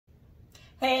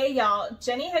Hey y'all,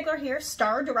 Jenny Hegler here,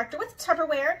 Star Director with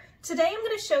Tupperware. Today I'm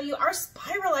going to show you our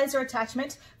spiralizer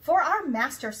attachment for our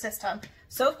master system.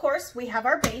 So of course we have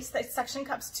our base that suction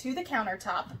cups to the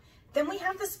countertop. Then we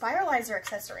have the spiralizer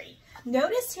accessory.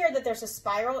 Notice here that there's a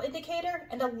spiral indicator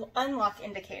and an unlock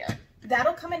indicator.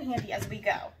 That'll come in handy as we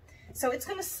go. So it's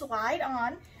going to slide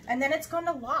on and then it's going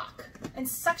to lock and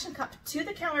suction cup to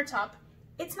the countertop.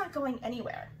 It's not going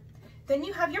anywhere. Then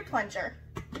you have your plunger.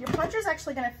 Your plunger is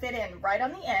actually going to fit in right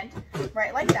on the end,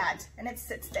 right like that, and it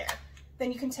sits there.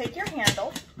 Then you can take your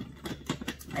handle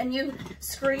and you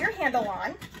screw your handle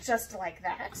on just like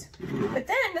that. But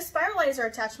then the spiralizer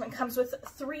attachment comes with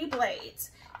 3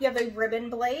 blades. You have a ribbon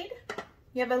blade,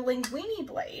 you have a linguine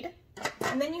blade,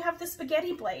 and then you have the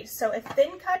spaghetti blade. So a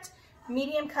thin cut,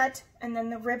 medium cut, and then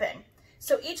the ribbon.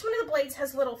 So each one of the blades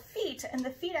has little feet, and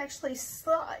the feet actually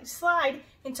slide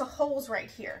into holes right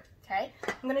here. Okay,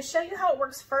 I'm going to show you how it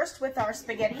works first with our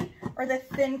spaghetti or the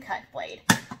thin cut blade,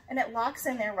 and it locks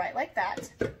in there right like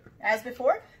that. As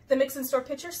before, the mix and store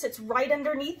pitcher sits right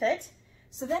underneath it.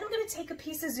 So then I'm going to take a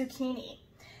piece of zucchini,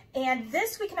 and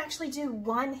this we can actually do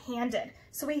one-handed.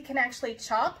 So we can actually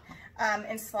chop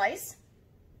and slice.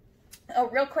 Oh,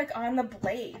 real quick on the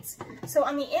blades. So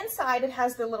on the inside it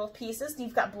has the little pieces.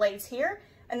 You've got blades here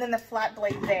and then the flat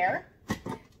blade there.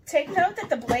 Take note that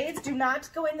the blades do not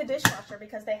go in the dishwasher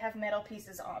because they have metal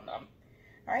pieces on them.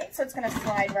 All right, so it's going to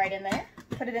slide right in there.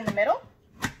 Put it in the middle.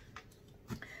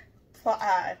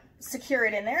 Secure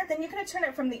it in there. Then you're going to turn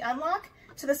it from the unlock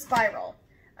to the spiral.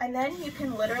 And then you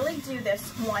can literally do this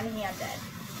one-handed.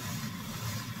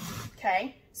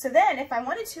 Okay, so then if I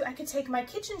wanted to, I could take my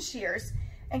kitchen shears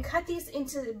and cut these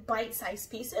into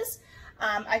bite-sized pieces.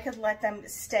 I could let them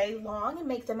stay long and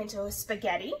make them into a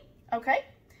spaghetti. Okay.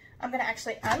 I'm going to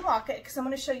actually unlock it because I'm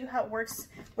going to show you how it works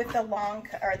with the long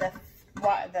or the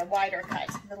wider cut,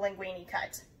 the linguine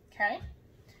cut. Okay.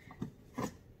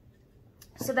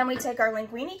 So then we take our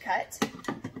linguine cut.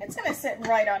 It's going to sit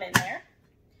right on in there.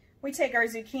 We take our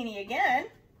zucchini again,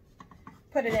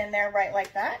 put it in there right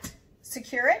like that,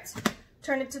 secure it,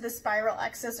 turn it to the spiral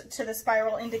axis, to the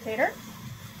spiral indicator.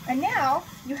 And now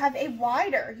you have a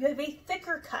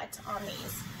thicker cut on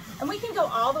these. And we can go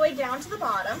all the way down to the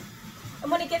bottom. And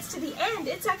when it gets to the end,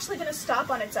 it's actually going to stop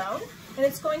on its own, and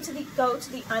it's going to go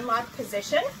to the unlock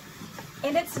position,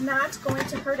 and it's not going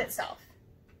to hurt itself.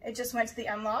 It just went to the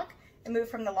unlock and moved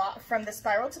from the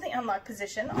spiral to the unlock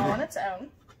position all on its own.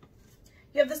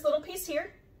 You have this little piece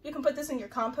here. You can put this in your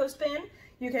compost bin.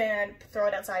 You can throw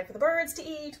it outside for the birds to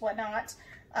eat, whatnot.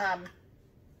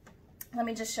 Let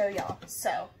me just show y'all.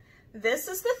 So this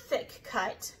is the thick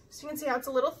cut. So you can see how it's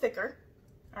a little thicker.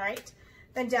 All right.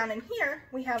 Then down in here,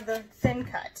 we have the thin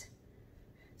cut.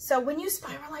 So when you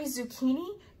spiralize zucchini,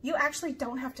 you actually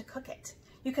don't have to cook it.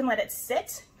 You can let it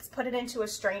sit, put it into a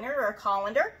strainer or a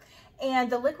colander, and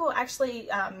the liquid will actually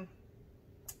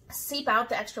seep out,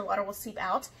 the extra water will seep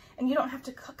out, and you don't have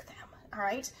to cook them, all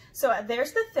right? So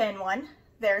there's the thin one,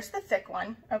 there's the thick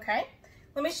one, okay?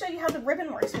 Let me show you how the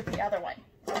ribbon works with the other one,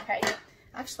 okay?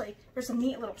 Actually, there's a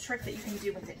neat little trick that you can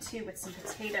do with it too, with some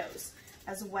potatoes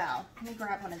as well. Let me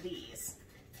grab one of these.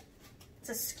 It's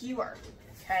a skewer,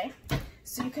 okay?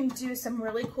 So you can do some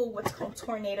really cool what's called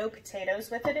tornado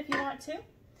potatoes with it if you want to.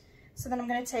 So then I'm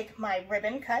going to take my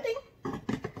ribbon cutting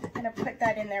and I'll put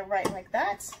that in there right like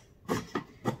that.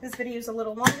 This video is a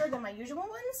little longer than my usual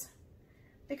ones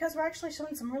because we're actually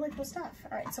showing some really cool stuff.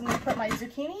 All right, so I'm going to put my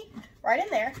zucchini right in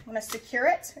there. I'm going to secure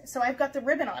it so I've got the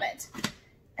ribbon on it.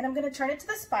 And I'm going to turn it to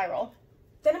the spiral.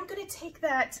 Then I'm going to take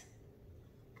that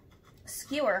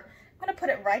skewer, I'm going to put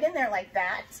it right in there like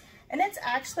that. And it's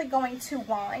actually going to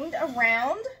wind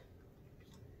around.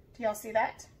 Do y'all see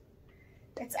that?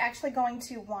 It's actually going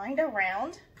to wind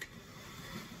around.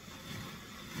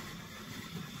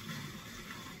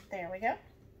 There we go.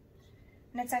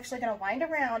 And it's actually going to wind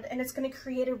around and it's going to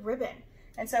create a ribbon.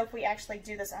 And so if we actually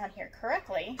do this on here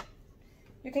correctly,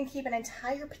 you can keep an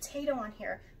entire potato on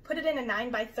here. Put it in a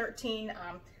 9x13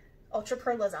 Ultra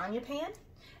Pro lasagna pan.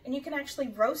 And you can actually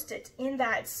roast it in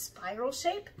that spiral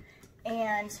shape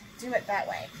and do it that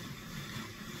way.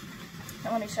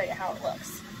 Now let me show you how it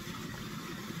looks.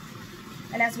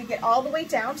 And as we get all the way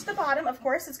down to the bottom, of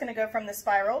course, it's going to go from the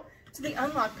spiral to the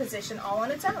unlock position all on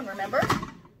its own, remember?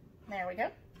 There we go.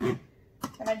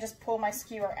 And I just pull my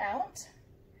skewer out,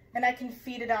 and I can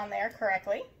feed it on there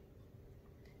correctly.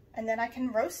 And then I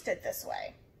can roast it this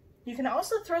way. You can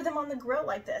also throw them on the grill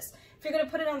like this. If you're going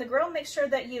to put it on the grill, make sure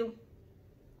that you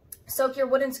soak your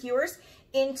wooden skewers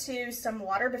into some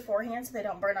water beforehand so they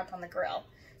don't burn up on the grill.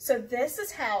 So this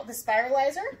is how the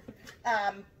spiralizer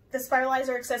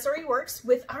accessory works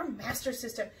with our master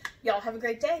system. Y'all have a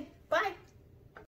great day. Bye.